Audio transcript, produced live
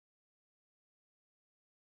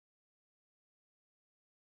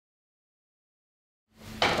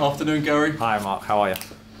Afternoon, Gary. Hi, Mark. How are you?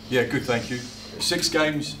 Yeah, good, thank you. 6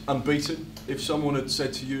 games unbeaten. If someone had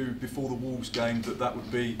said to you before the Wolves game that that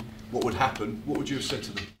would be what would happen, what would you have said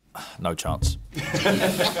to them? No chance.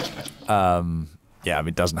 Yeah, I mean,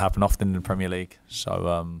 it doesn't happen often in the Premier League.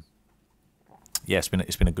 So, yeah, it's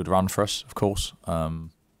been a good run for us, of course.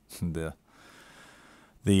 The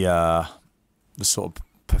sort of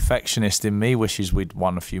perfectionist in me wishes we'd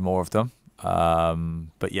won a few more of them.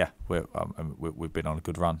 But yeah, we've been on a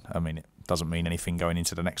good run. I mean, it doesn't mean anything going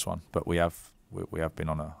into the next one, but we have been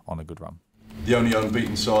on a good run. The only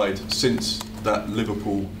unbeaten side since that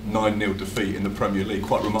Liverpool 9-0 defeat in the Premier League.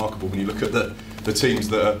 Quite remarkable when you look at the teams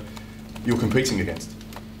that you're competing against.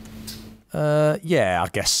 Yeah, I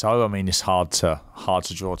guess so. I mean, it's hard to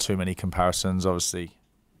draw too many comparisons. Obviously,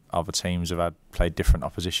 other teams have played different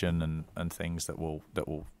opposition and things that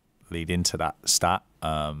will lead into that stat.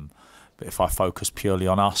 But if I focus purely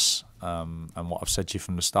on us, and what I've said to you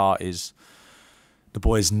from the start is the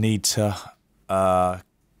boys need to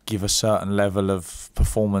give a certain level of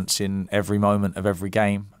performance in every moment of every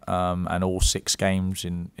game, and all 6 games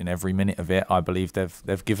in every minute of it. I believe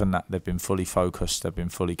they've given that. They've been fully focused. They've been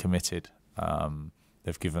fully committed.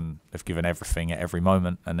 They've given everything at every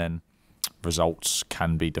moment, and then results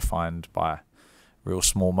can be defined by real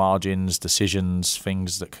small margins, decisions,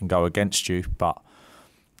 things that can go against you. But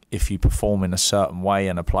if you perform in a certain way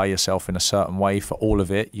and apply yourself in a certain way for all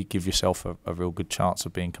of it, you give yourself a real good chance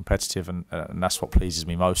of being competitive, and that's what pleases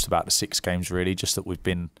me most about the 6 games. Really, just that we've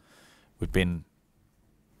been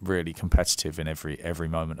really competitive in every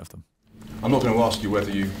moment of them. I'm not going to ask you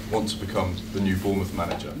whether you want to become the new Bournemouth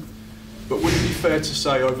manager, but would it be fair to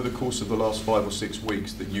say over the course of the last 5 or 6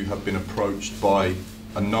 weeks that you have been approached by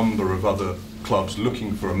a number of other clubs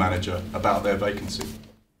looking for a manager about their vacancy?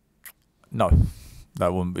 No.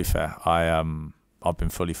 That wouldn't be fair. I've been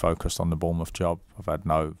fully focused on the Bournemouth job. I've had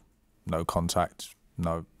no contact,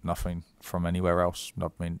 nothing from anywhere else.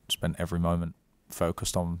 I've spent every moment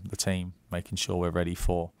focused on the team, making sure we're ready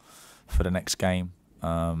for the next game.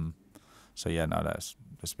 So yeah, no,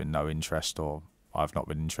 there's been no interest, or I've not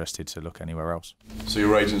been interested to look anywhere else. So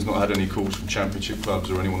your agent's not had any calls from Championship clubs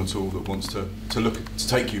or anyone at all that wants to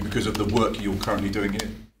take you because of the work you're currently doing here?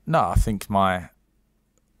 No, I think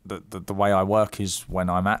the way I work is when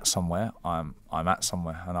I'm at somewhere, I'm at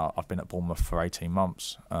somewhere, and I've been at Bournemouth for 18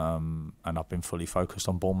 months, and I've been fully focused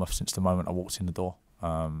on Bournemouth since the moment I walked in the door,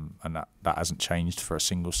 and that hasn't changed for a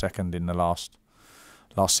single second in the last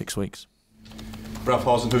 6 weeks. Ralph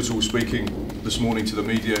Hasenhüttl was speaking this morning to the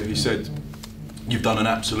media. He said, you've done an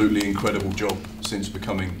absolutely incredible job since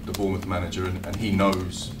becoming the Bournemouth manager, and he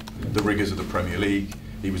knows the rigours of the Premier League.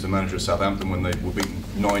 He was the manager of Southampton when they were beaten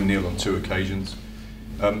 9-0 on 2 occasions.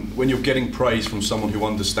 When you're getting praise from someone who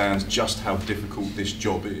understands just how difficult this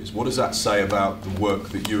job is, what does that say about the work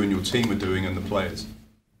that you and your team are doing and the players?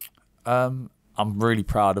 I'm really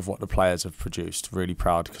proud of what the players have produced. Really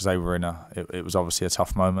proud, because they were it was obviously a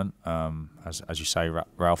tough moment. As you say,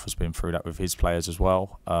 Ralph has been through that with his players as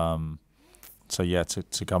well. So yeah,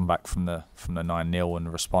 to come back from the 9-0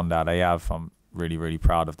 and respond how they have, I'm really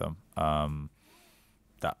proud of them.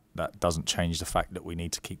 That doesn't change the fact that we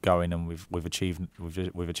need to keep going, and we've achieved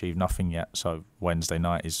nothing yet. So Wednesday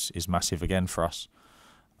night is massive again for us.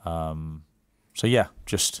 So yeah,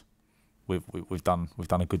 just we've done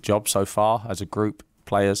a good job so far as a group,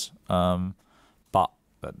 players. But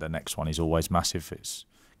the next one is always massive. It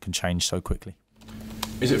can change so quickly.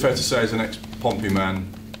 Is it fair to say, as an ex-Pompey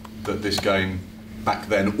man, that this game back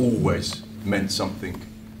then always meant something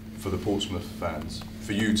for the Portsmouth fans?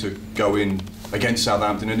 For you to go in against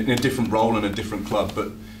Southampton in a different role and a different club,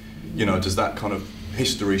 but does that kind of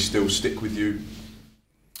history still stick with you?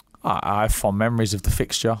 I have fond memories of the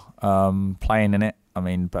fixture, playing in it. I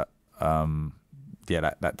mean, but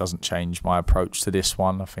yeah, that doesn't change my approach to this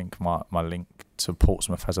one. I think my link to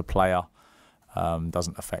Portsmouth as a player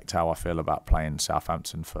doesn't affect how I feel about playing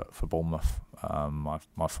Southampton for Bournemouth.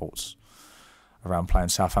 My thoughts around playing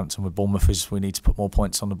Southampton with Bournemouth is we need to put more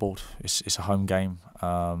points on the board. It's a home game,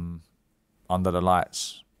 under the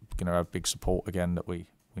lights. We're going to have big support again that we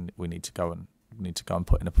need to go and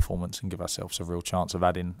put in a performance and give ourselves a real chance of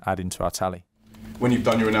adding to our tally. When you've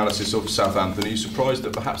done your analysis of Southampton, are you surprised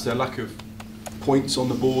at perhaps their lack of points on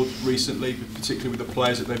the board recently, particularly with the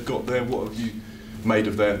players that they've got there? What have you made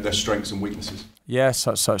of their strengths and weaknesses? Yeah,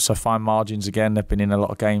 so fine margins again. They've been in a lot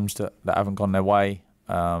of games that haven't gone their way.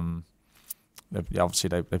 Obviously,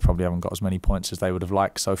 they probably haven't got as many points as they would have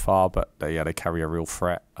liked so far, but they carry a real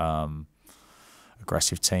threat.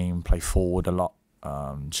 Aggressive team, play forward a lot.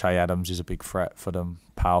 Che Adams is a big threat for them.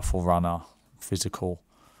 Powerful runner, physical.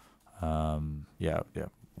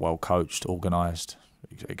 Well coached, organised.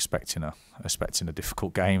 expecting a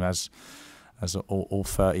difficult game as all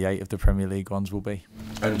 38 of the Premier League ones will be.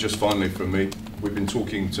 And just finally from me, we've been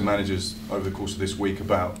talking to managers over the course of this week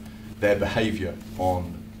about their behaviour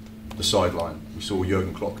on the sideline. We saw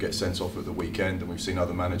Jurgen Klopp get sent off at the weekend, and we've seen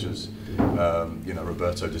other managers,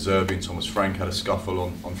 Roberto De Zerbi and Thomas Frank had a scuffle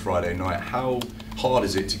on Friday night. How hard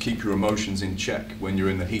is it to keep your emotions in check when you're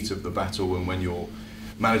in the heat of the battle and when you're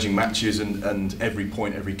managing matches, and every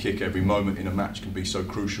point, every kick, every moment in a match can be so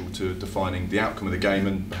crucial to defining the outcome of the game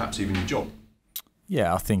and perhaps even your job?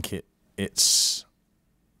 Yeah, I think there's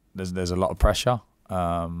a lot of pressure.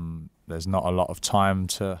 There's not a lot of time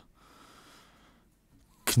to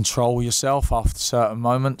control yourself after certain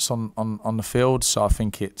moments on the field. So I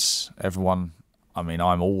think it's everyone. I mean,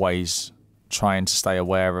 I'm always trying to stay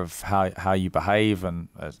aware of how you behave, and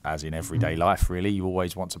as in everyday life, really, you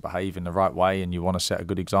always want to behave in the right way, and you want to set a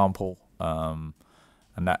good example. And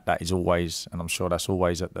that is always, and I'm sure that's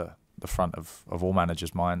always at the front of all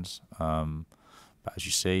managers' minds. But as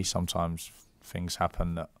you see, sometimes things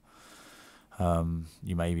happen that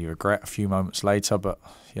you maybe regret a few moments later. But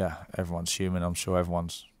yeah, everyone's human. I'm sure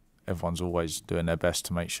everyone's always doing their best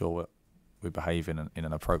to make sure we behave in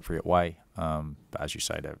an appropriate way. But as you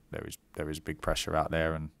say, there is big pressure out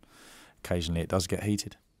there, and occasionally it does get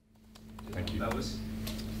heated. Thank you.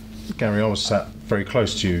 Gary, I was sat very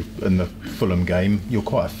close to you in the Fulham game. You're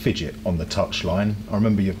quite a fidget on the touchline. I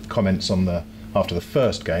remember your comments after the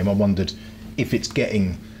first game. I wondered if it's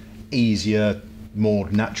getting easier, more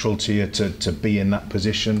natural to you to be in that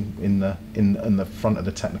position in the front of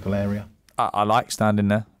the technical area. I like standing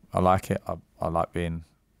there. I like it. I like being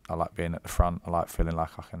at the front. I like feeling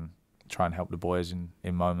like I can try and help the boys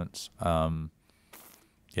in moments.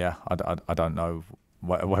 Yeah, I don't know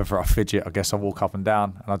whether I fidget. I guess I walk up and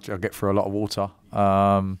down, and I get through a lot of water.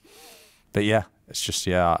 But yeah, it's just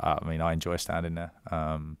I mean, I enjoy standing there.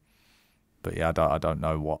 But yeah, I don't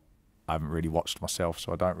know what. I haven't really watched myself,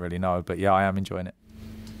 so I don't really know. But yeah, I am enjoying it.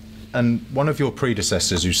 And one of your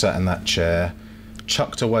predecessors who sat in that chair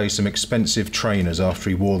chucked away some expensive trainers after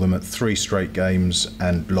he wore them at 3 straight games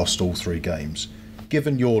and lost all 3 games.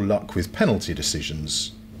 Given your luck with penalty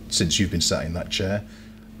decisions since you've been sat in that chair,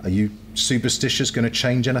 are you superstitious, going to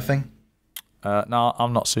change anything? No,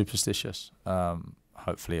 I'm not superstitious.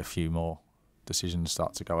 Hopefully a few more decisions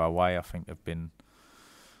start to go our way. I think we've been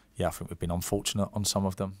unfortunate on some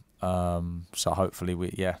of them. So hopefully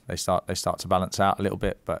they start to balance out a little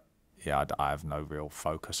bit. But yeah, I have no real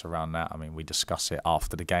focus around that. I mean, we discuss it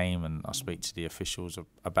after the game, and I speak to the officials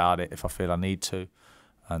about it if I feel I need to,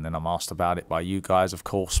 and then I'm asked about it by you guys, of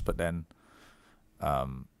course. But then,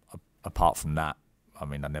 apart from that, I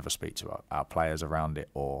mean, I never speak to our players around it,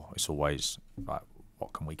 or it's always like,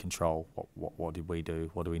 what can we control? What did we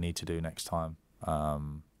do? What do we need to do next time?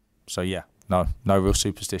 So yeah, no real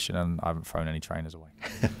superstition, and I haven't thrown any trainers away.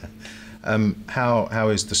 How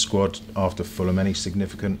is the squad after Fulham? Any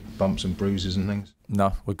significant bumps and bruises and things?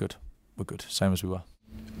 No, we're good. We're good. Same as we were.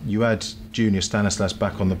 You had Junior Stanislas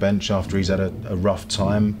back on the bench after he's had a rough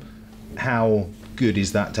time. How good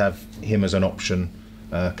is that to have him as an option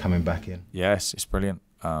coming back in? Yes, it's brilliant.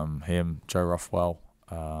 Him, Joe Rothwell,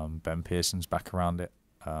 Ben Pearson's back around it.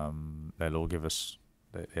 They'll all give us.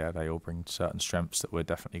 They all bring certain strengths that we're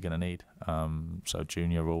definitely going to need. So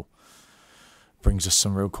Junior brings us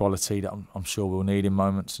some real quality that I'm sure we'll need in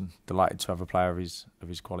moments, and delighted to have a player of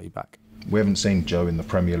his quality back. We haven't seen Joe in the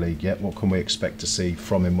Premier League yet. What can we expect to see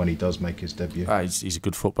from him when he does make his debut? He's a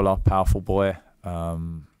good footballer, powerful boy,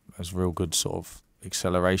 has real good sort of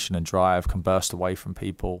acceleration and drive, can burst away from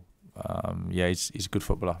people. He's a good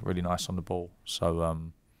footballer, really nice on the ball. So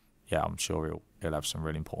I'm sure he'll have some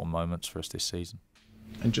really important moments for us this season.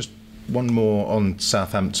 And just one more on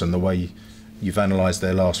Southampton, the way you've analysed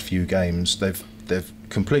their last few games. They've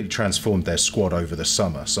completely transformed their squad over the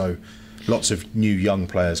summer. So lots of new young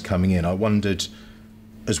players coming in. I wondered,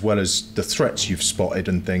 as well as the threats you've spotted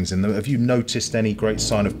and things, have you noticed any great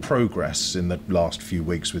sign of progress in the last few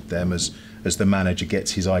weeks with them as the manager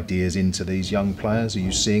gets his ideas into these young players? Are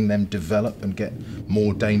you seeing them develop and get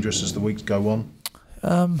more dangerous as the weeks go on?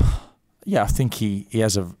 Yeah, I think he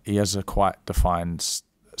has a quite defined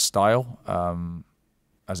style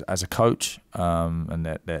as a coach, and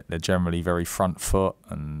they're generally very front foot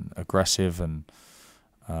and aggressive, and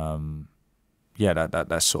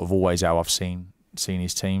that's sort of always how I've seen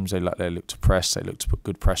his teams. They look to press, they look to put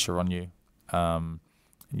good pressure on you.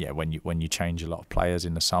 When you change a lot of players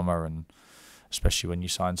in the summer, and especially when you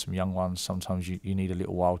sign some young ones, sometimes you need a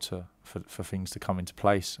little while for things to come into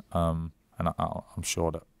place. And I'm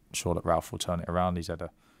sure that Ralph will turn it around. He's had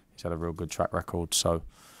a real good track record. So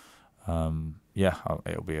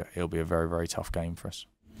it'll be a very, very tough game for us.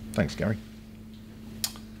 Thanks, Gary.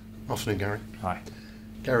 Afternoon, Gary. Hi.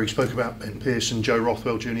 Gary spoke about Ben Pearson, Joe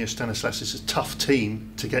Rothwell, Junior Stanislas. It's a tough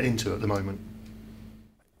team to get into at the moment.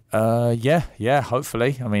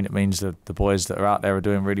 Hopefully. I mean, it means that the boys that are out there are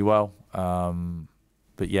doing really well.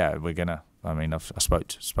 But yeah, we're gonna. I mean, I spoke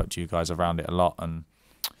to you guys around it a lot, and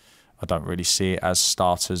I don't really see it as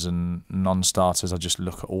starters and non-starters. I just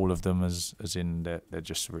look at all of them as in they're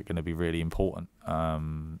just going to be really important.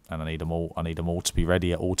 And I need them all. I need them all to be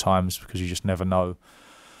ready at all times, because you just never know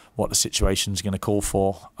what the situation's going to call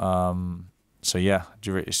for. So yeah,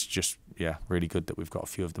 it's just really good that we've got a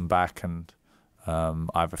few of them back, and I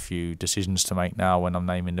have a few decisions to make now when I'm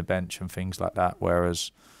naming the bench and things like that.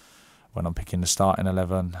 Whereas when I'm picking the starting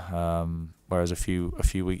 11, whereas a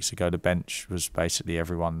few weeks ago the bench was basically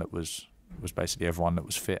everyone that was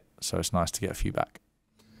fit. So it's nice to get a few back.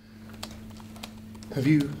 Have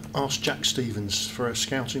you asked Jack Stevens for a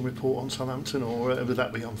scouting report on Southampton, or would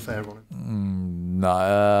that be unfair on him?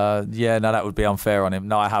 No, that would be unfair on him.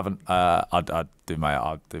 No, I haven't. I'd do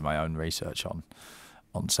my own research on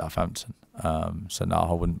Southampton. So no,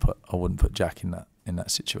 I wouldn't put Jack in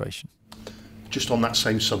that situation. Just on that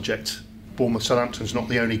same subject, Bournemouth Southampton's not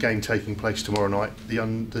the only game taking place tomorrow night.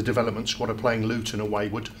 The development squad are playing Luton away.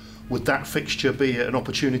 Would that fixture be an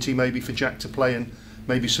opportunity maybe for Jack to play and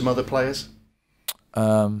maybe some other players?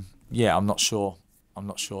 I'm not sure. I'm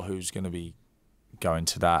not sure who's going to be going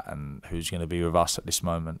to that and who's going to be with us at this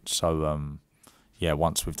moment. So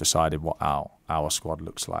once we've decided what our squad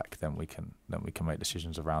looks like, then we can make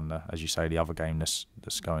decisions around as you say, the other game that's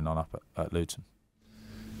going on up at Luton.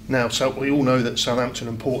 Now, so we all know that Southampton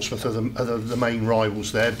and Portsmouth are the main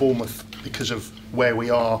rivals there. Bournemouth, because of where we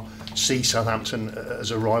are, see Southampton as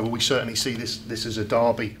a rival. We certainly see this as a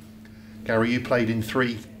derby. Gary, you played in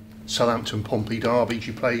 3 Southampton Pompey derbies.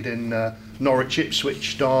 You played in Norwich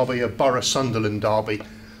Ipswich derby, a Borough Sunderland derby.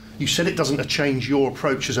 You said it doesn't change your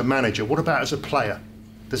approach as a manager. What about as a player?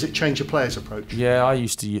 Does it change a player's approach? Yeah, I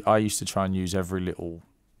used to try and use every little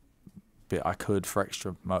bit I could for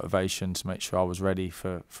extra motivation to make sure I was ready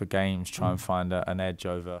for games. Try and find an edge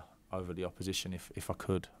over the opposition if I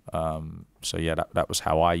could. That was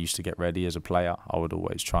how I used to get ready as a player. I would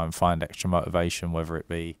always try and find extra motivation, whether it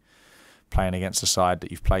be playing against a side that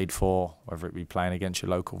you've played for, whether it be playing against your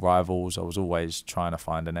local rivals. I was always trying to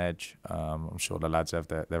find an edge. I'm sure the lads have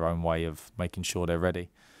their own way of making sure they're ready.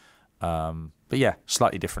 But yeah,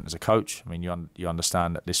 slightly different as a coach. I mean, you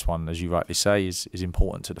understand that this one, as you rightly say, is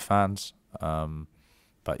important to the fans.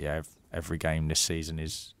 But yeah, every game this season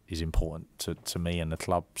is important to me and the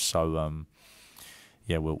club. So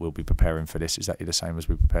we'll be preparing for this exactly the same as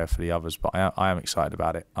we prepare for the others. But I am excited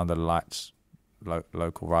about it under the lights.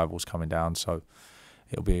 Local rivals coming down, so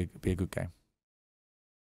it'll be a good game.